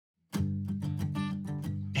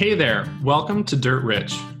Hey there, welcome to Dirt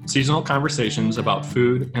Rich, seasonal conversations about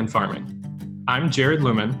food and farming. I'm Jared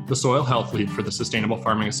Lumen, the Soil Health Lead for the Sustainable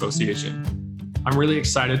Farming Association. I'm really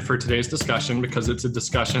excited for today's discussion because it's a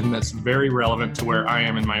discussion that's very relevant to where I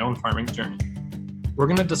am in my own farming journey. We're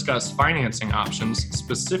going to discuss financing options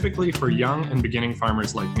specifically for young and beginning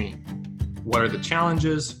farmers like me. What are the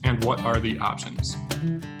challenges and what are the options?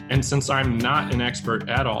 And since I'm not an expert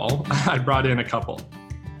at all, I brought in a couple.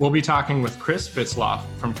 We'll be talking with Chris Fitzloff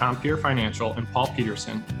from Compeer Financial and Paul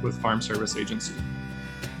Peterson with Farm Service Agency.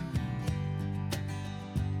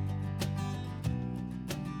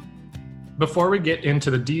 Before we get into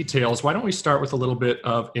the details, why don't we start with a little bit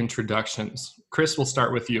of introductions? Chris, we'll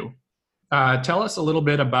start with you. Tell us a little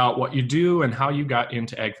bit about what you do and how you got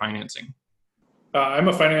into ag financing. I'm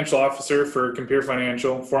a financial officer for Compeer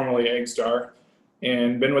Financial, formerly AgStar,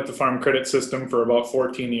 and been with the farm credit system for about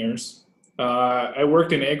 14 years. I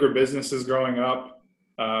worked in agribusinesses growing up,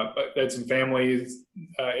 had some families,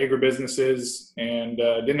 agribusinesses, and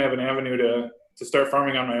didn't have an avenue to start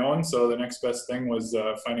farming on my own. So the next best thing was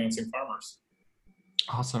financing farmers.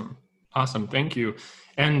 Awesome. Thank you.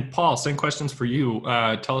 And Paul, same questions for you.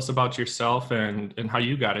 Tell us about yourself and how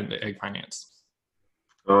you got into ag finance.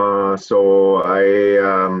 So I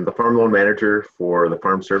am the farm loan manager for the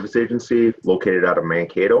Farm Service Agency located out of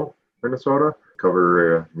Mankato, Minnesota.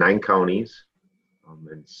 Cover 9 counties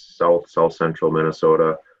in south central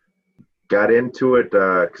Minnesota. Got into it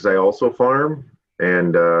because I also farm,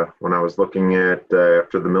 and when I was looking at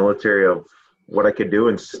after the military of what I could do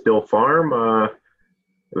and still farm,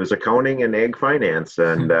 it was accounting and ag finance,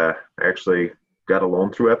 and I actually got a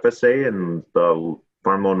loan through FSA, and the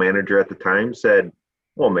farm loan manager at the time said,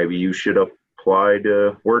 well, maybe you should apply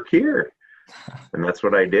to work here. And that's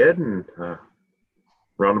what I did. And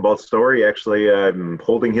roundabout story, actually, I'm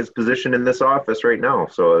holding his position in this office right now.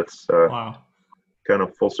 So it's Wow. Kind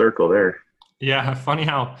of full circle there. Yeah, funny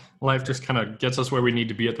how life just kind of gets us where we need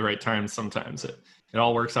to be at the right time sometimes. It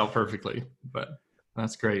all works out perfectly, but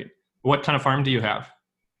that's great. What kind of farm do you have?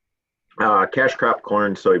 Cash crop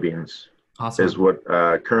corn, soybeans. Awesome. Is what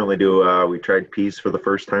currently do. We tried peas for the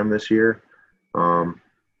first time this year.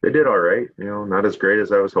 They did all right, not as great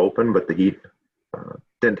as I was hoping, but the heat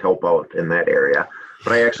didn't help out in that area.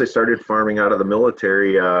 But I actually started farming out of the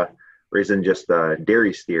military, raising just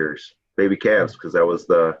dairy steers, baby calves, because that was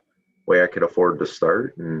the way I could afford to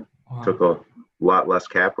start, and took a lot less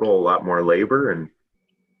capital, a lot more labor, and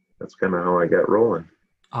that's kind of how I got rolling.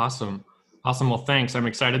 Awesome. Well, thanks. I'm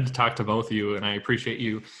excited to talk to both of you, and I appreciate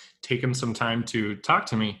you taking some time to talk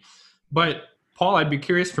to me. But Paul, I'd be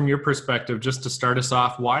curious from your perspective, just to start us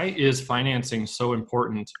off, why is financing so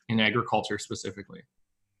important in agriculture specifically?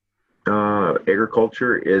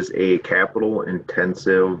 Agriculture is a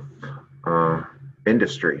capital-intensive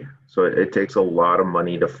industry, so it takes a lot of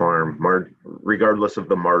money to farm, regardless of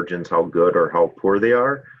the margins, how good or how poor they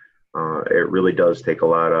are. It really does take a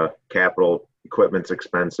lot of capital. Equipment's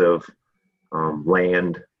expensive.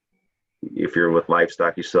 Land, if you're with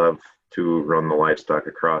livestock, you still have to run the livestock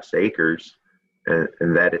across acres.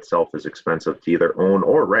 And that itself is expensive to either own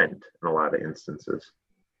or rent in a lot of instances.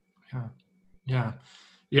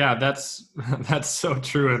 Yeah, that's so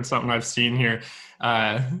true, and something I've seen here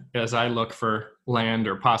as I look for land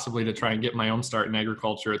or possibly to try and get my own start in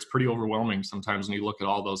agriculture. It's pretty overwhelming sometimes when you look at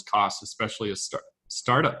all those costs, especially a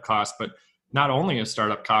startup cost, but not only a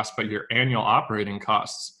startup cost, but your annual operating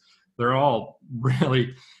costs. They're all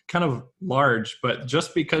really kind of large, but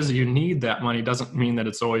just because you need that money doesn't mean that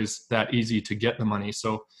it's always that easy to get the money.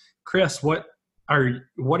 So, Chris, what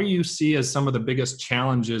do you see as some of the biggest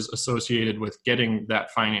challenges associated with getting that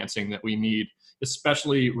financing that we need,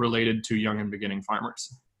 especially related to young and beginning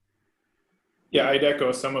farmers? Yeah, I'd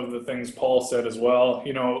echo some of the things Paul said as well.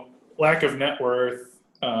 Lack of net worth,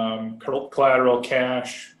 collateral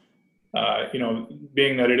cash,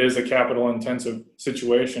 being that it is a capital intensive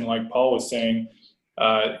situation, like Paul was saying,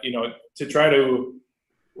 to try to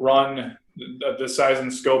run the size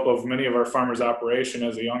and scope of many of our farmers' operation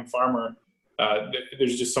as a young farmer,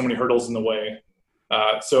 there's just so many hurdles in the way.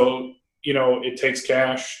 So it takes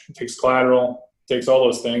cash, it takes collateral, it takes all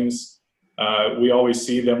those things. We always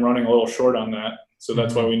see them running a little short on that. So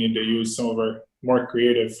that's why we need to use some of our more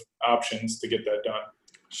creative options to get that done.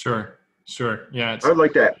 Sure. Yeah. I'd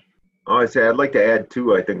like to add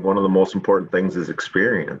too, I think one of the most important things is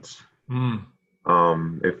experience.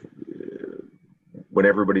 If when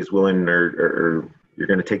everybody's willing or you're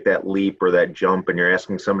going to take that leap or that jump and you're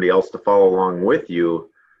asking somebody else to follow along with you,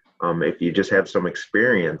 if you just have some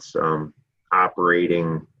experience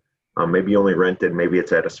operating, maybe only rented, maybe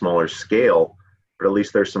it's at a smaller scale, but at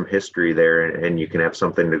least there's some history there, and you can have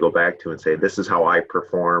something to go back to and say, this is how I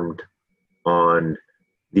performed on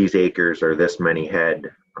these acres or this many head,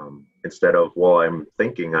 instead of, well, I'm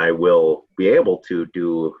thinking I will be able to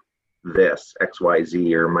do this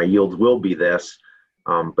XYZ, or my yields will be this,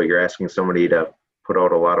 but you're asking somebody to put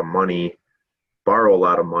out a lot of money, borrow a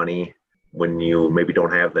lot of money when you maybe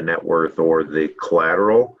don't have the net worth or the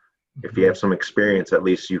collateral. If you have some experience, at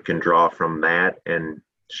least you can draw from that and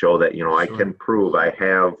show that, Sure. I can prove I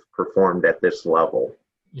have performed at this level.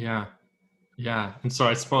 Yeah. And so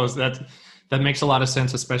I suppose that makes a lot of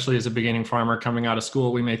sense, especially as a beginning farmer coming out of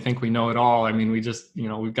school. We may think we know it all. I mean, we just,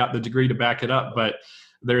 we've got the degree to back it up, but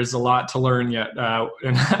there's a lot to learn yet.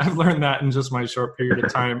 And I've learned that in just my short period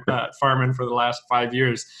of time farming for the last 5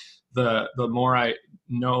 years. The more I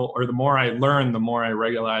know, or the more I learn, the more I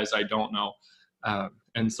realize I don't know.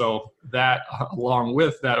 And so that, along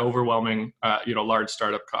with that overwhelming, large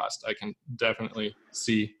startup cost, I can definitely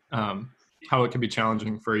see how it can be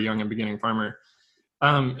challenging for a young and beginning farmer.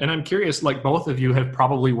 And I'm curious, like both of you have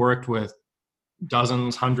probably worked with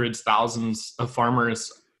dozens, hundreds, thousands of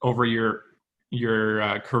farmers over your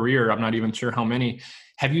career. I'm not even sure how many.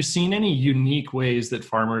 Have you seen any unique ways that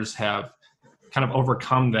farmers have kind of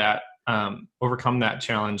overcome that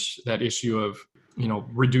challenge, that issue of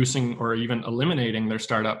reducing or even eliminating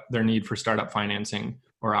their need for startup financing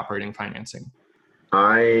or operating financing?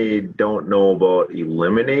 I don't know about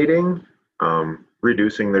eliminating,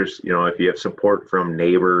 reducing. There's, if you have support from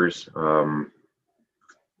neighbors,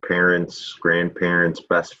 parents, grandparents,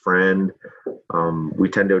 best friend, we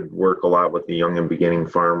tend to work a lot with the young and beginning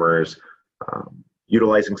farmers,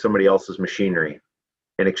 utilizing somebody else's machinery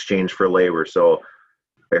in exchange for labor. So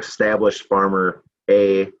established farmer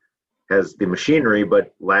A has the machinery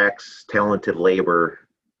but lacks talented labor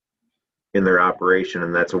in their operation,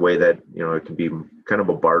 and that's a way that it can be kind of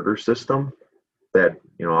a barter system, that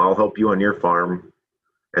I'll help you on your farm,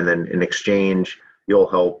 and then in exchange you'll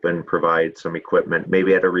help and provide some equipment,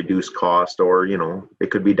 maybe at a reduced cost, or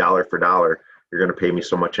it could be dollar for dollar. You're going to pay me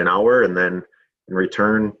so much an hour, and then in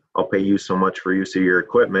return I'll pay you so much for use of your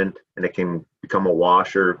equipment, and it can become a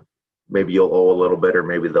wash, or maybe you'll owe a little bit, or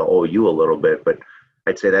maybe they'll owe you a little bit. But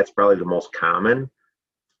I'd say that's probably the most common.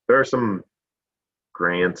 There are some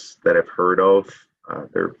grants that I've heard of.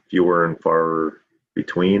 They're fewer and far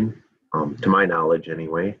between, to my knowledge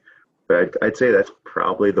anyway. But I'd say that's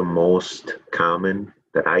probably the most common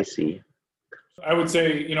that I see. I would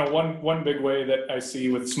say, one big way that I see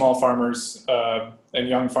with small farmers and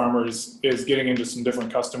young farmers is getting into some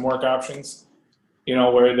different custom work options.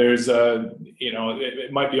 Where there's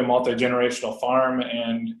it might be a multi-generational farm,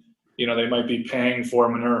 and they might be paying for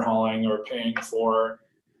manure hauling or paying for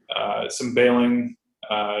some baling,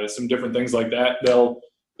 some different things like that. They'll,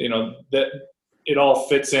 that it all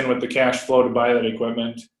fits in with the cash flow to buy that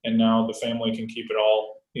equipment, and now the family can keep it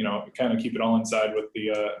all, kind of keep it all inside with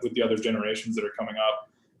the other generations that are coming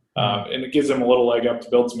up, and it gives them a little leg up to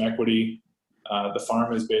build some equity. The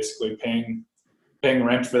farm is basically paying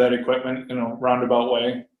rent for that equipment in a roundabout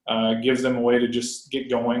way. Gives them a way to just get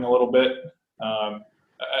going a little bit.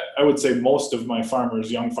 I would say most of my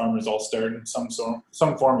farmers, young farmers, all start in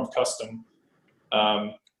some form of custom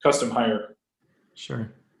hire.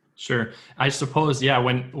 Sure. I suppose, yeah,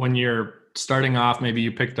 when you're starting off, maybe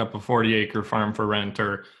you picked up a 40-acre farm for rent,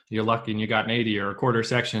 or you're lucky and you got an 80 or a quarter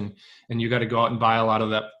section, and you got to go out and buy a lot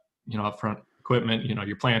of that, upfront equipment,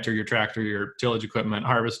 your planter, your tractor, your tillage equipment,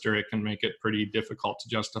 harvester. It can make it pretty difficult to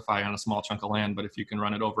justify on a small chunk of land. But if you can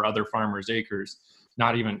run it over other farmers' acres,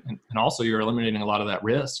 and also you're eliminating a lot of that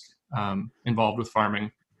risk involved with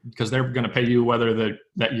farming, because they're going to pay you whether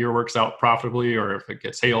that year works out profitably or if it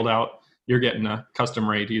gets hailed out. You're getting a custom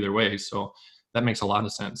rate either way. So that makes a lot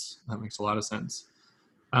of sense.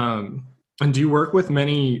 And do you work with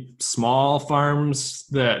many small farms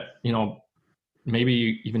that,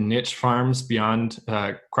 maybe even niche farms beyond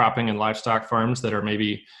cropping and livestock farms that are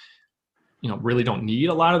maybe, really don't need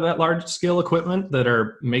a lot of that large scale equipment, that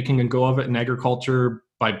are making a go of it in agriculture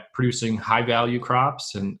by producing high value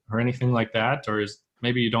crops or anything like that? Or is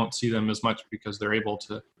maybe you don't see them as much because they're able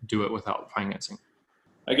to do it without financing?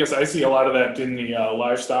 I guess I see a lot of that in the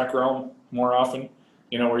livestock realm more often,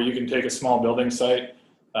 where you can take a small building site,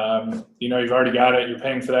 you've already got it, you're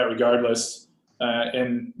paying for that regardless,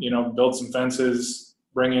 and, build some fences,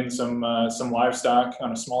 bring in some livestock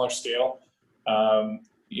on a smaller scale,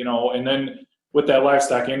 and then with that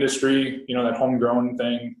livestock industry, that homegrown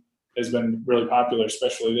thing has been really popular,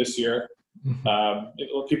 especially this year.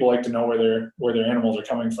 People like to know where their animals are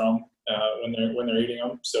coming from when they're eating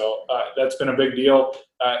them. So that's been a big deal.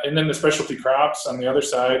 And then the specialty crops on the other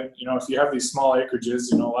side, if you have these small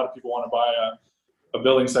acreages, a lot of people want to buy a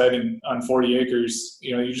building site on 40 acres,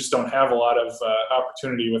 you just don't have a lot of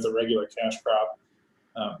opportunity with a regular cash crop.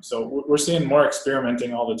 So we're seeing more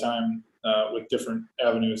experimenting all the time with different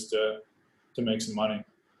avenues to make some money.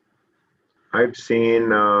 I've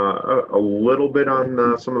seen a little bit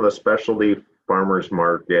on some of the specialty farmers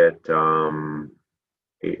market.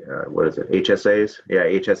 What is it? HSAs? Yeah,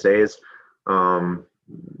 HSAs.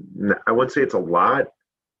 I wouldn't say it's a lot,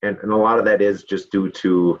 and a lot of that is just due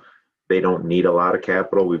to they don't need a lot of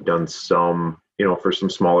capital. We've done some, for some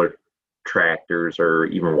smaller tractors or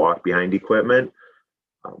even walk behind equipment.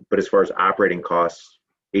 But as far as operating costs,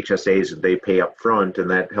 HSAs, they pay up front,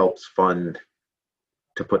 and that helps fund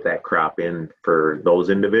to put that crop in for those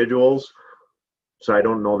individuals. So I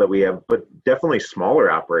don't know that we have, but definitely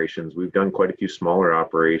smaller operations. We've done quite a few smaller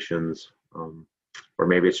operations, or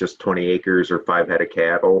maybe it's just 20 acres or 5 head of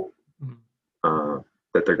cattle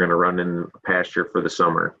that they're going to run in a pasture for the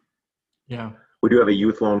summer. Yeah. We do have a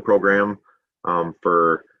youth loan program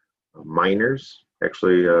for minors,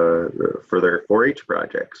 actually, for their 4-H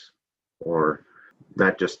projects, or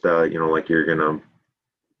not just, like you're going to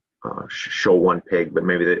show one pig, but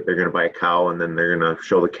maybe they're going to buy a cow and then they're going to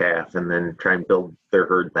show the calf and then try and build their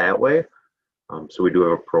herd that way. So we do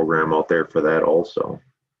have a program out there for that also.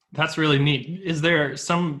 That's really neat. Is there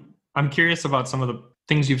I'm curious about some of the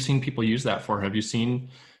things you've seen people use that for. Have you seen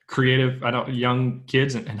creative, young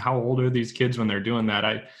kids, and how old are these kids when they're doing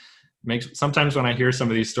that? Sometimes when I hear some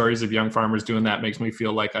of these stories of young farmers doing that, makes me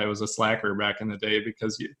feel like I was a slacker back in the day,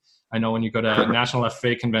 because I know when you go to a National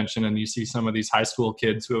FFA convention and you see some of these high school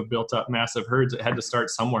kids who have built up massive herds, it had to start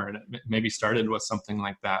somewhere, and it maybe started with something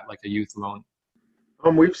like that, like a youth loan.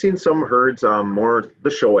 We've seen some herds, more the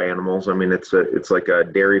show animals. I mean, it's like a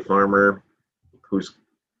dairy farmer whose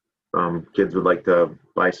kids would like to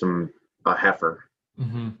buy a heifer,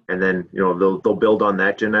 and then they'll build on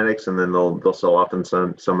that genetics, and then they'll sell off in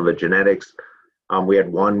some of the genetics. We had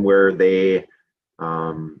one where they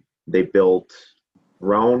built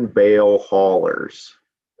round bale haulers,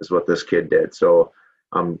 is what this kid did. So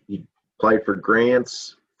he applied for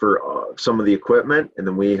grants for some of the equipment, and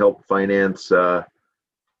then we helped finance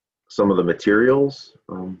some of the materials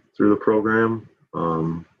through the program.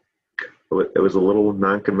 It was a little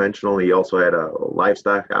non-conventional. He also had a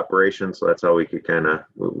livestock operation, so that's how we could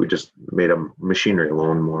we just made a machinery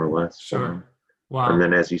loan, more or less. Sure. Wow. And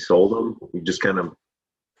then as he sold them, he just kind of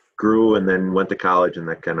grew, and then went to college, and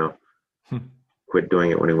that kind of quit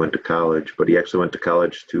doing it when he went to college. But he actually went to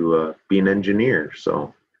college to be an engineer,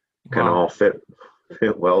 so kind of all fit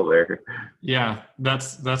well there. Yeah,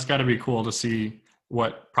 that's got to be cool to see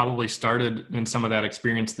what probably started in some of that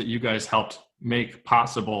experience that you guys helped make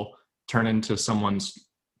possible turn into someone's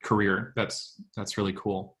career. That's really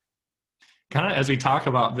cool. Kind of as we talk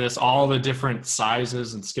about this, all the different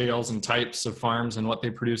sizes and scales and types of farms and what they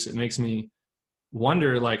produce, it makes me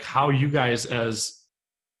wonder, like, how you guys as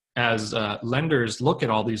lenders look at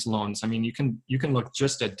all these loans. I mean, you can look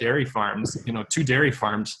just at dairy farms, 2 dairy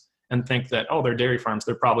farms, and think that, oh, they're dairy farms,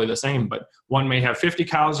 they're probably the same, but one may have 50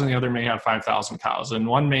 cows and the other may have 5,000 cows, and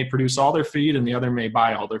one may produce all their feed and the other may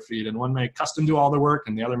buy all their feed, and one may custom do all the work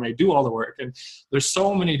and the other may do all the work. And there's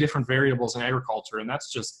so many different variables in agriculture, and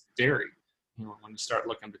that's just dairy. When you start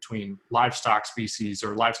looking between livestock species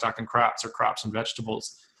or livestock and crops or crops and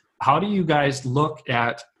vegetables, how do you guys look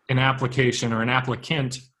at an application or an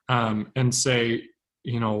applicant and say,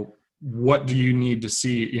 what do you need to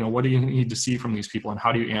see? What do you need to see from these people, and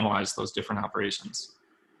how do you analyze those different operations?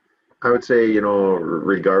 I would say,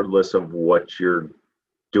 regardless of what you're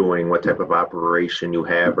doing, what type of operation you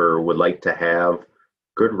have or would like to have,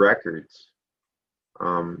 good records.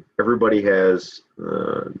 Everybody has,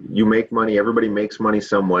 you make money, everybody makes money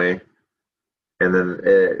some way, and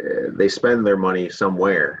then they spend their money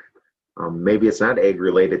somewhere. Maybe it's not ag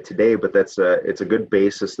related today, but it's a good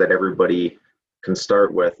basis that everybody can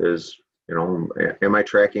start with is, am I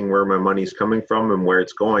tracking where my money's coming from and where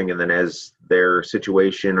it's going? And then as their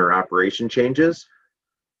situation or operation changes,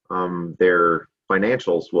 their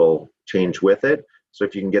financials will change with it. So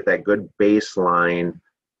if you can get that good baseline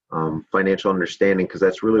financial understanding, because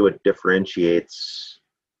that's really what differentiates,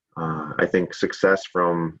 I think, success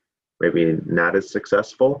from maybe not as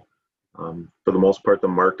successful. For the most part, the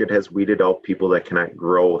market has weeded out people that cannot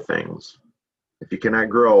grow things. If you cannot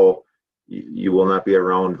grow, you will not be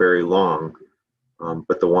around very long.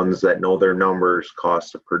 But the ones that know their numbers,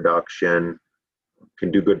 cost of production,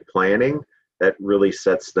 can do good planning, that really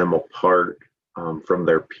sets them apart from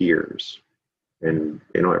their peers. And,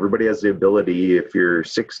 everybody has the ability. If you're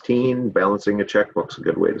 16, balancing a checkbook's a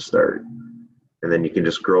good way to start. And then you can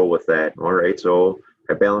just grow with that. All right, so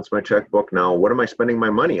I balance my checkbook now. What am I spending my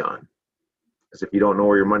money on? Because if you don't know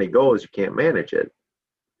where your money goes, you can't manage it.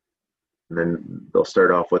 And then they'll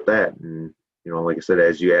start off with that. And, like I said,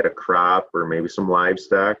 as you add a crop or maybe some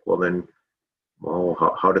livestock,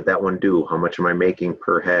 how did that one do? How much am I making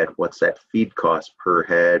per head? What's that feed cost per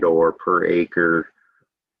head or per acre,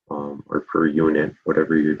 or per unit,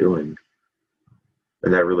 whatever you're doing?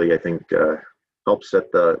 And that really, I think, helps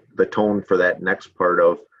set the tone for that next part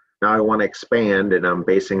of, now I want to expand, and I'm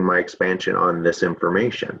basing my expansion on this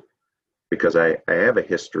information because I have a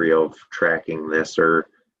history of tracking this, or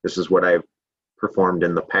this is what I've performed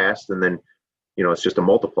in the past. And then, it's just a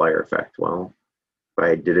multiplier effect. Well, if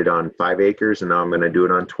I did it on 5 acres and now I'm going to do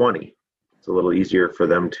it on 20, it's a little easier for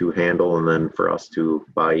them to handle and then for us to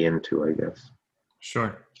buy into, I guess.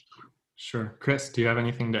 Sure. Chris, do you have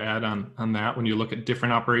anything to add on that when you look at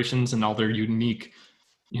different operations and all their unique,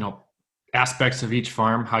 aspects of each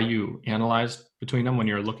farm, how you analyze between them when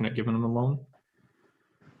you're looking at giving them a loan?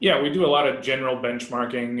 Yeah, we do a lot of general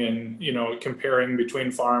benchmarking and, comparing between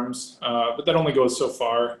farms, but that only goes so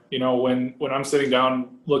far. When I'm sitting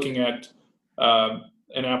down looking at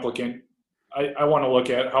an applicant, I want to look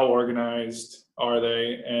at how organized are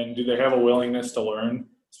they, and do they have a willingness to learn,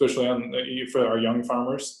 especially for our young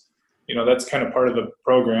farmers. That's kind of part of the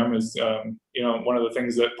program is, one of the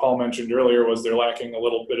things that Paul mentioned earlier was they're lacking a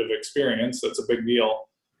little bit of experience. That's a big deal.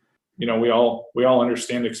 We all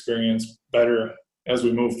understand experience better as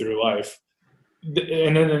we move through life.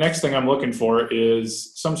 And then the next thing I'm looking for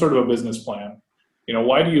is some sort of a business plan.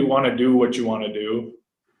 Why do you want to do what you want to do?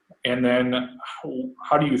 And then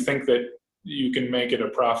how do you think that you can make it a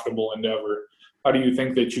profitable endeavor? How do you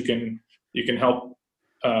think that you can help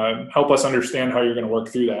us understand how you're going to work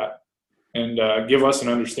through that, and give us an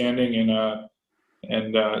understanding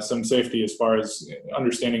and some safety as far as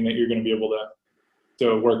understanding that you're going to be able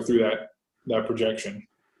to work through that projection.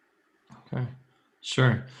 Okay.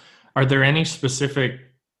 Sure. Are there any specific,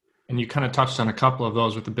 and you kind of touched on a couple of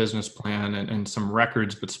those with the business plan and some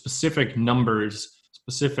records, but specific numbers,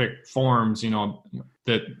 specific forms,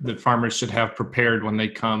 that farmers should have prepared when they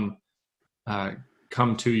come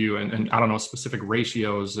to you, and I don't know, specific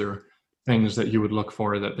ratios or things that you would look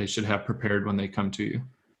for that they should have prepared when they come to you?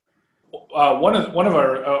 One of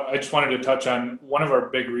our, I just wanted to touch on one of our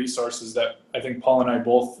big resources that I think Paul and I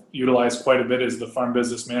both utilize quite a bit is the Farm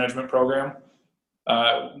Business Management Program.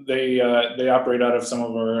 They operate out of some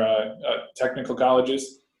of our technical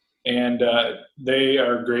colleges, and they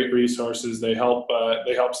are great resources. They help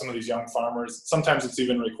some of these young farmers. Sometimes it's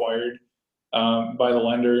even required by the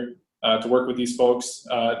lender to work with these folks.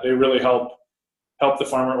 They really help the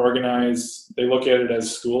farmer organize. They look at it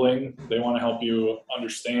as schooling. They want to help you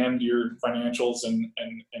understand your financials and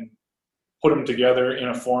put them together in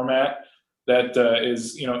a format that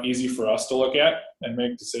is easy for us to look at and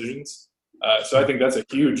make decisions. So I think that's a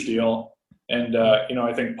huge deal. And,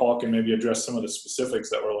 I think Paul can maybe address some of the specifics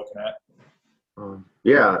that we're looking at.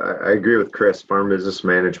 Yeah, I agree with Chris. Farm Business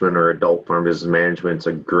Management or Adult Farm Business Management is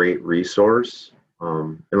a great resource.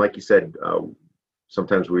 And like you said,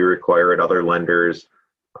 sometimes we require it, other lenders.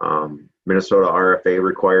 Minnesota RFA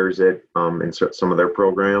requires it in some of their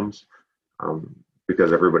programs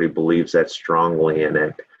because everybody believes that strongly in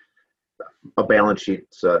it. A balance sheet,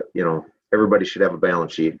 everybody should have a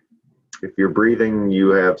balance sheet. If you're breathing, you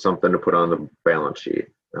have something to put on the balance sheet.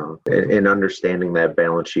 And understanding that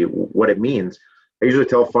balance sheet, what it means. I usually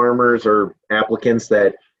tell farmers or applicants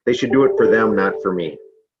that they should do it for them, not for me.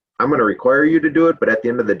 I'm going to require you to do it, but at the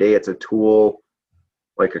end of the day, it's a tool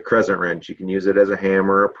like a crescent wrench. You can use it as a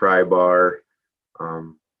hammer, a pry bar.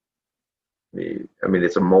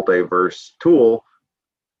 It's a multiverse tool,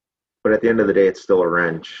 but at the end of the day, it's still a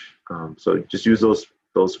wrench. So just use those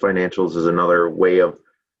financials as another way of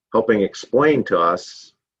helping explain to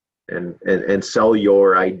us and sell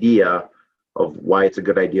your idea of why it's a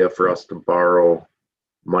good idea for us to borrow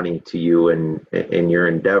money to you in your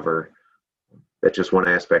endeavor. That's just one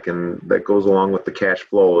aspect, and that goes along with the cash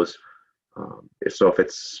flows. So if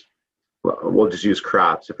it's, we'll just use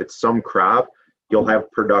crops. If it's some crop, you'll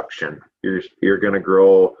have production. You're going to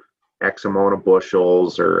grow X amount of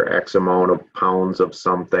bushels or X amount of pounds of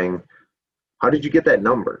something. How did you get that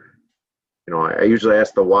number? I usually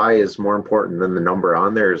ask the why is more important than the number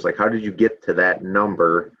on there. Is like, how did you get to that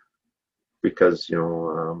number? Because,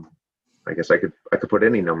 I guess I could put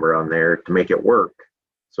any number on there to make it work.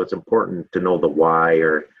 So it's important to know the why,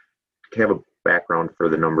 or have a background for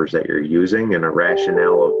the numbers that you're using and a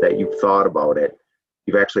rationale of that you've thought about it.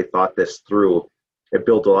 You've actually thought this through. It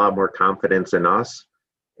builds a lot more confidence in us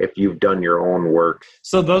if you've done your own work.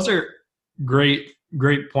 So those are great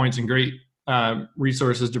points and great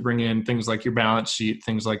resources to bring in, things like your balance sheet,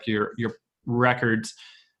 things like your records.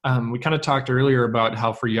 We kind of talked earlier about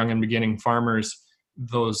how for young and beginning farmers,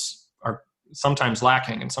 those are sometimes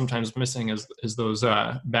lacking and sometimes missing is those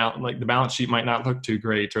like the balance sheet might not look too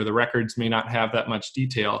great or the records may not have that much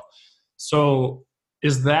detail. So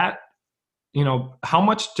is that, how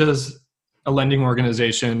much does a lending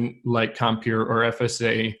organization like Compeer or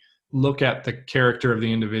FSA look at the character of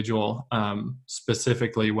the individual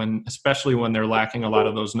specifically especially when they're lacking a lot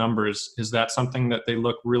of those numbers? Is that something that they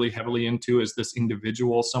look really heavily into? Is this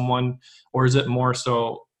individual someone, or is it more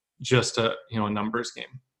so just a numbers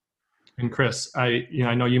game? And Chris, I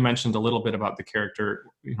know you mentioned a little bit about the character.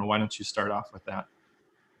 Why don't you start off with that?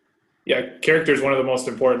 Yeah, character is one of the most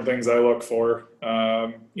important things I look for.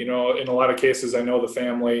 In a lot of cases, I know the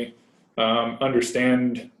family,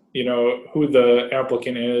 understand who the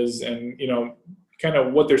applicant is and, kind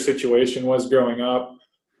of what their situation was growing up.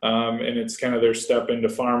 And it's kind of their step into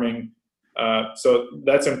farming. So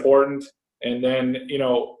that's important. And then,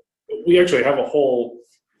 we actually have a whole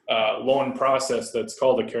loan process that's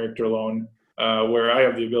called a character loan, where I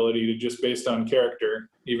have the ability to just based on character,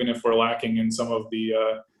 even if we're lacking in some of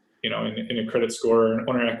the, in a credit score,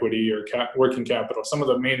 owner equity or working capital, some of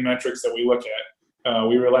the main metrics that we look at,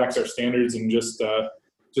 we relax our standards and just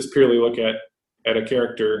purely look at a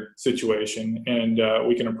character situation, and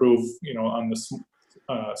we can approve, on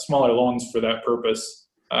the smaller loans for that purpose.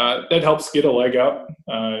 That helps get a leg up.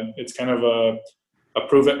 It's kind of a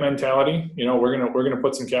prove it mentality. We're gonna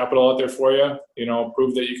put some capital out there for you.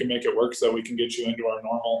 Prove that you can make it work, so we can get you into our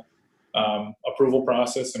normal approval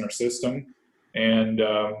process in our system. And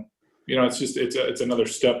it's another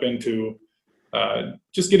step into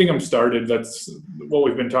just getting them started. That's what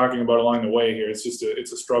we've been talking about along the way here. It's just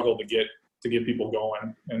it's a struggle to get people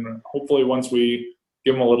going, and hopefully once we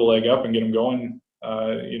give them a little leg up and get them going,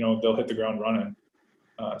 they'll hit the ground running.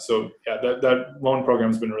 So yeah, that loan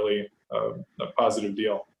program's been really a positive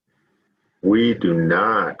deal. We do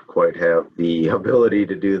not quite have the ability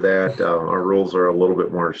to do that. Our rules are a little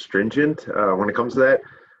bit more stringent when it comes to that.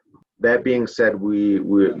 That being said,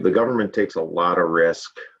 the government takes a lot of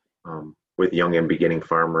risk with young and beginning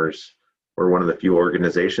farmers. We're one of the few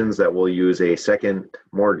organizations that will use a second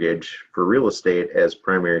mortgage for real estate as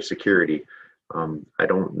primary security. I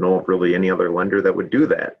don't know of really any other lender that would do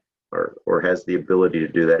that or has the ability to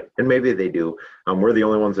do that. And maybe they do. We're the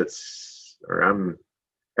only ones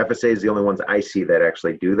FSA is the only ones I see that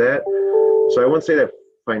actually do that. So I wouldn't say that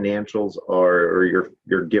financials or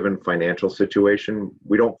your given financial situation,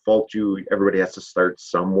 we don't fault you. Everybody has to start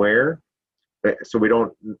somewhere. So we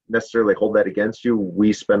don't necessarily hold that against you.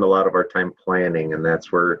 We spend a lot of our time planning, and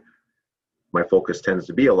that's where my focus tends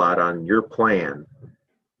to be a lot on your plan.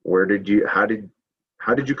 How did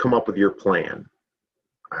you come up with your plan?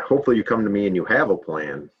 Hopefully you come to me and you have a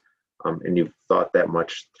plan, and you've thought that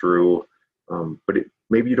much through, but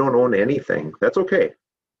maybe you don't own anything. That's okay.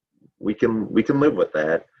 We can live with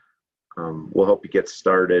that. We'll help you get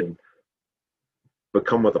started, but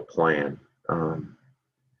come with a plan.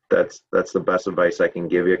 That's the best advice I can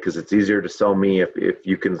give you, because it's easier to sell me if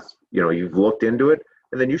you can, you've looked into it,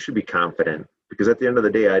 and then you should be confident, because at the end of the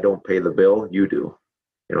day, I don't pay the bill, you do.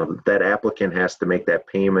 That applicant has to make that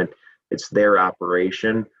payment. It's their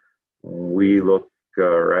operation.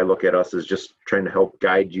 I look at us as just trying to help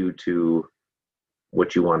guide you to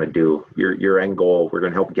what you want to do, your end goal. We're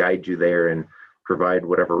going to help guide you there and provide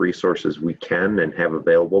whatever resources we can and have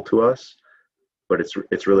available to us. But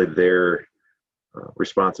it's really their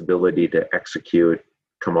responsibility to execute,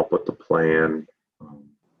 come up with the plan,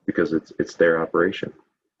 because it's their operation.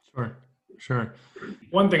 Sure.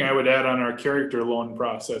 One thing I would add on our character loan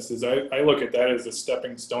process is I look at that as a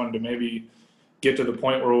stepping stone to maybe get to the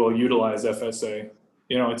point where we'll utilize FSA.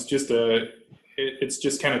 It's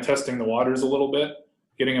just kind of testing the waters a little bit,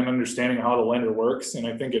 getting an understanding of how the lender works, and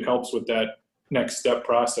I think it helps with that next step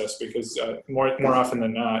process, because more often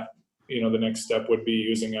than not, the next step would be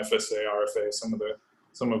using FSA, RFA, some of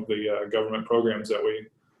the government programs that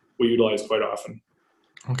we utilize quite often.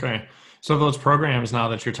 Okay. So those programs now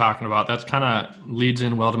that you're talking about, that's kind of leads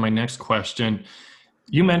in well to my next question.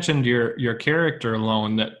 You mentioned your character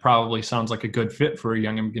loan that probably sounds like a good fit for a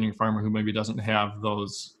young and beginning farmer who maybe doesn't have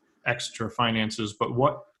those extra finances, but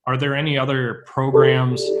are there any other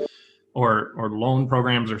programs or loan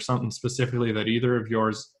programs or something specifically that either of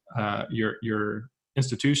yours, your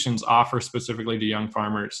institutions offer specifically to young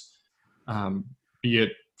farmers, be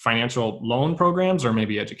it financial loan programs or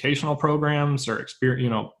maybe educational programs or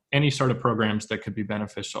any sort of programs that could be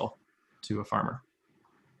beneficial to a farmer?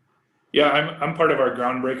 Yeah, I'm part of our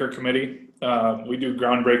Groundbreaker committee. We do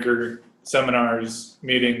Groundbreaker seminars,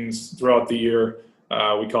 meetings throughout the year.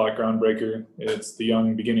 We call it Groundbreaker. It's the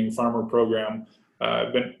Young Beginning Farmer Program.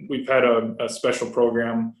 we've had a special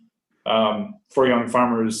program for young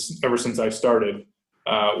farmers ever since I started.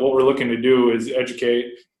 What we're looking to do is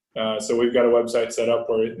educate. So we've got a website set up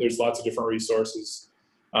where there's lots of different resources,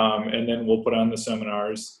 and then we'll put on the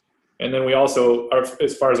seminars. And then we also,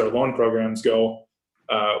 as far as our loan programs go,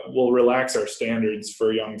 we'll relax our standards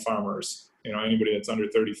for young farmers. Anybody that's under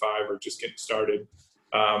 35 or just getting started,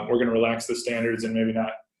 we're going to relax the standards, and maybe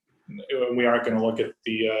not. We aren't going to look at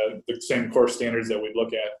the same core standards that we'd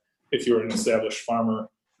look at if you were an established farmer,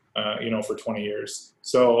 for 20 years.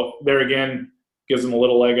 So there again, gives them a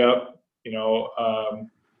little leg up,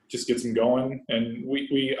 just gets them going. And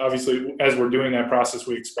we obviously, as we're doing that process,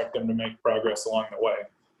 we expect them to make progress along the way.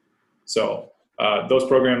 So those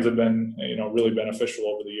programs have been, really beneficial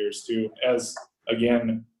over the years too, as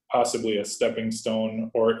again, possibly a stepping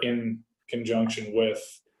stone or in conjunction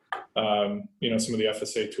with, some of the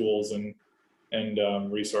FSA tools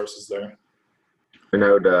and resources there. And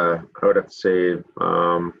I would have to say,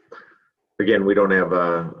 again, we don't have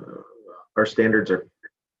our standards are,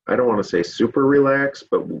 I don't want to say super relaxed,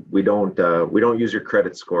 but we don't use your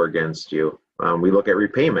credit score against you. We look at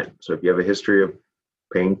repayment. So if you have a history of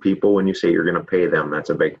paying people when you say you're going to pay them, that's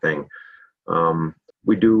a big thing.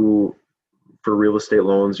 We do, for real estate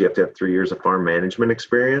loans, you have to have 3 years of farm management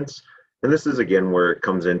experience. And this is, again, where it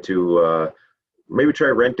comes into maybe try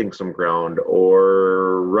renting some ground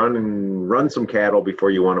or run some cattle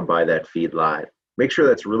before you want to buy that feedlot. Make sure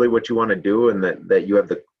that's really what you want to do, and that you have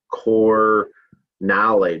the core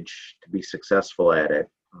knowledge to be successful at it.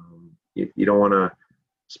 You don't want to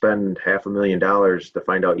spend $500,000 to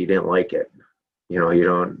find out you didn't like it.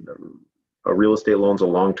 A real estate loan's a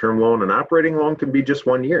long-term loan. An operating loan can be just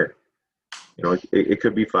 1 year. It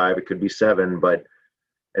could be 5, it could be 7, but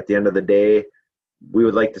at the end of the day, we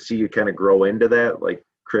would like to see you kind of grow into that. Like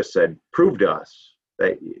Chris said, prove to us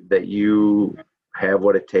that you have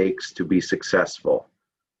what it takes to be successful.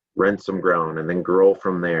 Rent some ground and then grow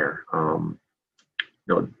from there.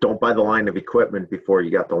 Don't buy the line of equipment before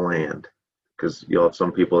you got the land, because you'll have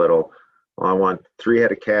some people that'll, I want 3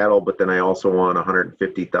 head of cattle, but then I also want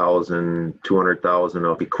 150,000, 200,000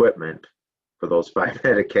 of equipment for those 5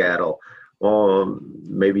 head of cattle. Well,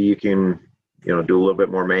 maybe you can, do a little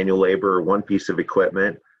bit more manual labor or one piece of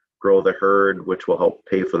equipment, grow the herd, which will help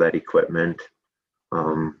pay for that equipment,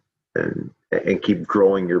 and keep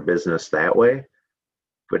growing your business that way.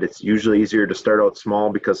 But it's usually easier to start out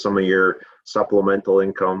small because some of your supplemental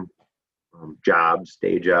income, jobs,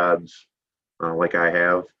 day jobs, like I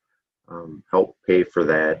have, help pay for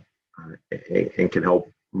that and can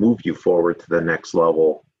help move you forward to the next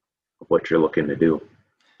level of what you're looking to do.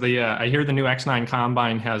 I hear the new X9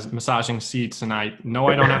 combine has massaging seats, and I know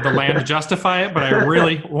I don't have the land to justify it, but I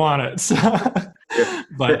really want it. So,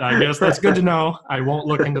 but I guess that's good to know. I won't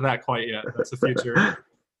look into that quite yet. That's a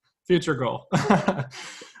future goal.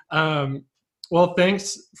 Well,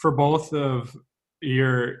 thanks for both of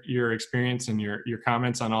your experience and your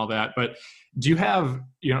comments on all that. But do you have,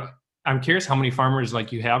 I'm curious how many farmers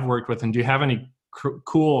like you have worked with, and do you have any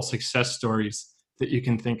cool success stories that you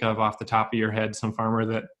can think of off the top of your head? Some farmer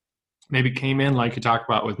that maybe came in, like you talked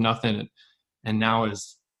about, with nothing and now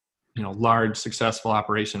is, large successful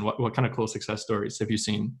operation. What kind of cool success stories have you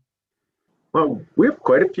seen? Well, we have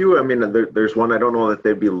quite a few. I mean, there's one, I don't know that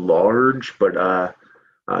they'd be large, but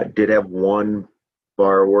did have one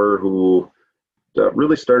borrower who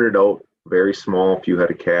really started out very small, a few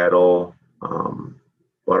head of cattle, bought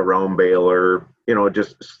a round baler,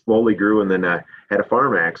 just slowly grew, and then had a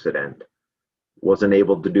farm accident. Wasn't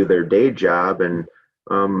able to do their day job, and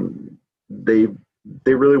they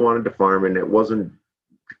really wanted to farm, and it wasn't,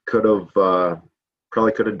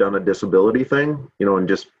 probably could have done a disability thing, and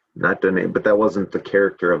just not done it, but that wasn't the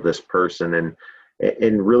character of this person,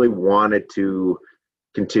 and really wanted to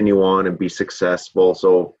continue on and be successful.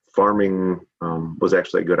 So farming was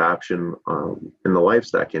actually a good option in the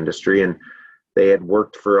livestock industry, and they had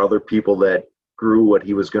worked for other people that grew what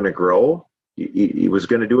he was going to grow. He was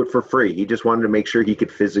going to do it for free. He just wanted to make sure he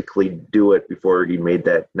could physically do it before he made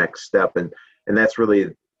that next step. And that's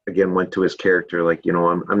really, again, went to his character. Like,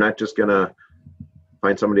 I'm not just going to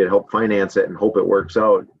find somebody to help finance it and hope it works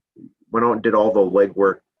out. Went out and did all the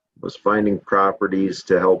legwork, was finding properties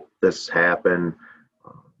to help this happen,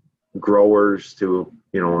 growers to,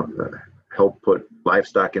 help put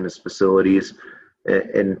livestock in his facilities.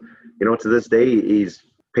 And to this day, he's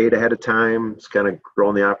paid ahead of time. It's kind of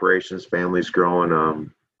growing the operations, family's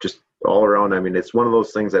growing, just all around. I mean, it's one of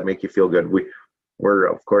those things that make you feel good. We're,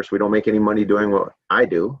 of course, we don't make any money doing what I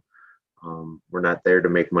do. We're not there to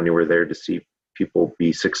make money. We're there to see people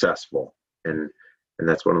be successful. And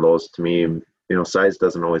that's one of those, to me, size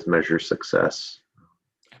doesn't always measure success.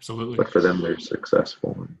 Absolutely. but for them, they're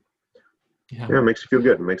successful. Yeah. Yeah, it makes you feel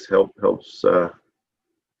good. It helps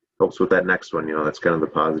with that next one. That's kind of the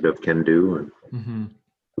positive can do, and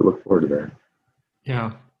we look forward to that.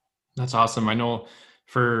 Yeah, that's awesome. I know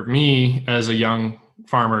for me as a young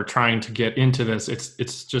farmer trying to get into this,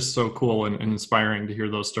 it's just so cool and inspiring to hear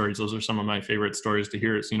those stories. Those are some of my favorite stories to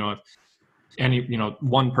hear. Is if any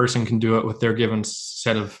one person can do it with their given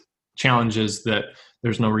set of challenges, that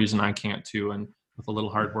there's no reason I can't too. And with a little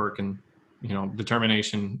hard work and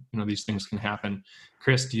determination, these things can happen.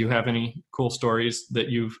 Chris, do you have any cool stories that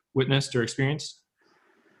you've witnessed or experienced?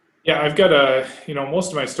 Yeah, I've got most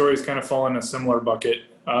of my stories kind of fall in a similar bucket.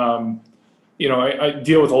 I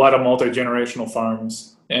deal with a lot of multi-generational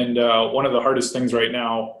farms, and one of the hardest things right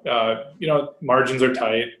now, margins are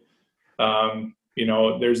tight.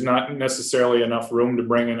 There's not necessarily enough room to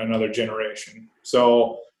bring in another generation.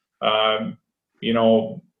 So,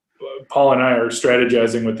 Paul and I are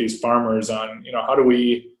strategizing with these farmers on, how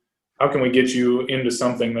can we get you into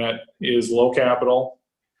something that is low capital,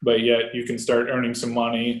 but yet you can start earning some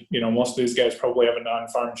money. Most of these guys probably have a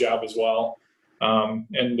non-farm job as well.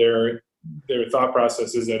 And their thought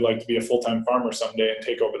process is they'd like to be a full-time farmer someday and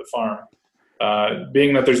take over the farm.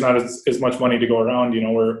 Being that there's not as much money to go around,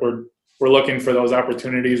 we're looking for those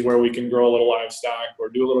opportunities where we can grow a little livestock or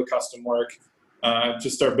do a little custom work,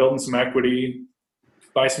 just start building some equity,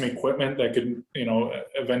 buy some equipment that could,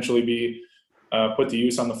 eventually be put to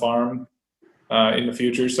use on the farm in the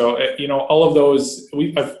future. So, all of those,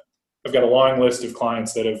 I've got a long list of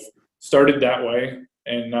clients that have started that way,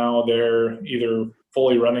 and now they're either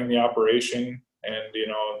fully running the operation and,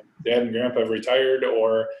 dad and grandpa have retired,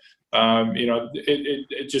 or,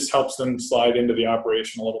 it just helps them slide into the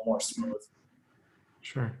operation a little more smooth.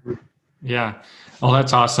 Sure. Yeah. Well,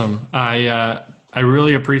 that's awesome. I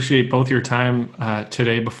really appreciate both your time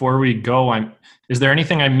today. Before we go, is there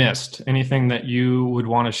anything I missed? Anything that you would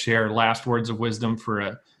want to share? Last words of wisdom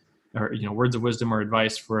words of wisdom or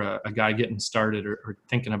advice for a guy getting started or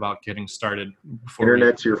thinking about getting started?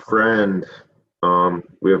 Internet's your friend.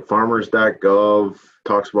 We have farmers.gov,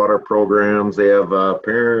 talks about our programs. They have a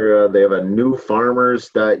new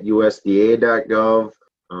farmers.usda.gov.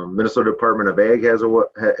 Minnesota Department of Ag has a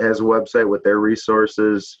website with their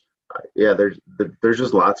resources. There's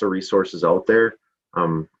just lots of resources out there.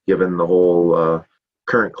 Given the whole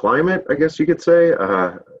current climate, I guess you could say,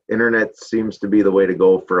 internet seems to be the way to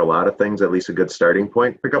go for a lot of things. At least a good starting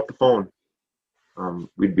point. Pick up the phone.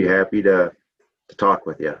 We'd be happy to talk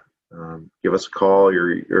with you. Give us a call,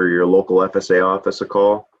 or your local FSA office a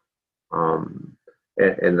call, and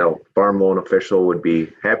the farm loan official would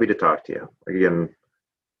be happy to talk to you. Again,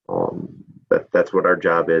 that's what our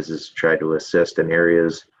job is try to assist in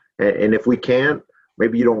areas. And if we can't,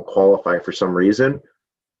 maybe you don't qualify for some reason,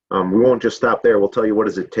 we won't just stop there. We'll tell you what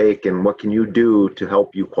does it take and what can you do to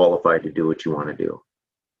help you qualify to do what you want to do,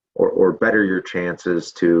 or better your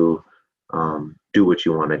chances to do what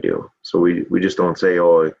you want to do. So we just don't say,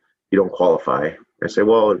 oh, you don't qualify. I say,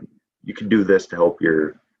 well, you can do this to help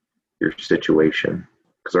your situation,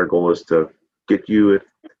 because our goal is to get you, if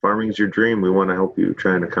farming is your dream, we want to help you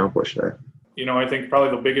try and accomplish that. I think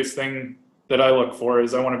probably the biggest thing that I look for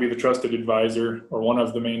is I want to be the trusted advisor, or one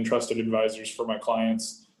of the main trusted advisors for my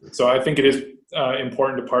clients. So I think it is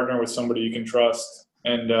important to partner with somebody you can trust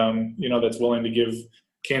and, that's willing to give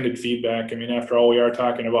candid feedback. I mean, after all, we are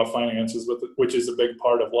talking about finances, which is a big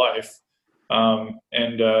part of life.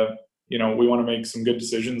 We want to make some good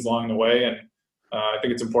decisions along the way. And I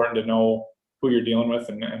think it's important to know who you're dealing with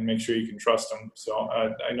and make sure you can trust them. So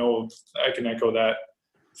I know I can echo that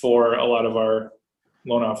for a lot of our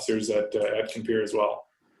loan officers at Compeer as well.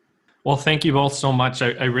 Well, thank you both so much.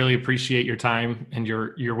 I really appreciate your time and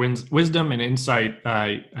your wisdom and insight.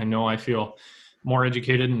 I know I feel more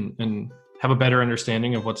educated and have a better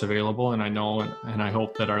understanding of what's available. And I know and I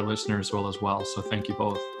hope that our listeners will as well. So thank you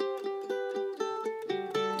both.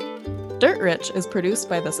 Dirt Rich is produced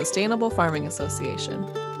by the Sustainable Farming Association.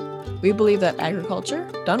 We believe that agriculture,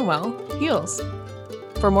 done well, heals.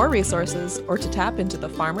 For more resources or to tap into the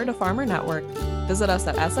Farmer to Farmer Network, visit us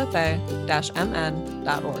at sfa-mn.org.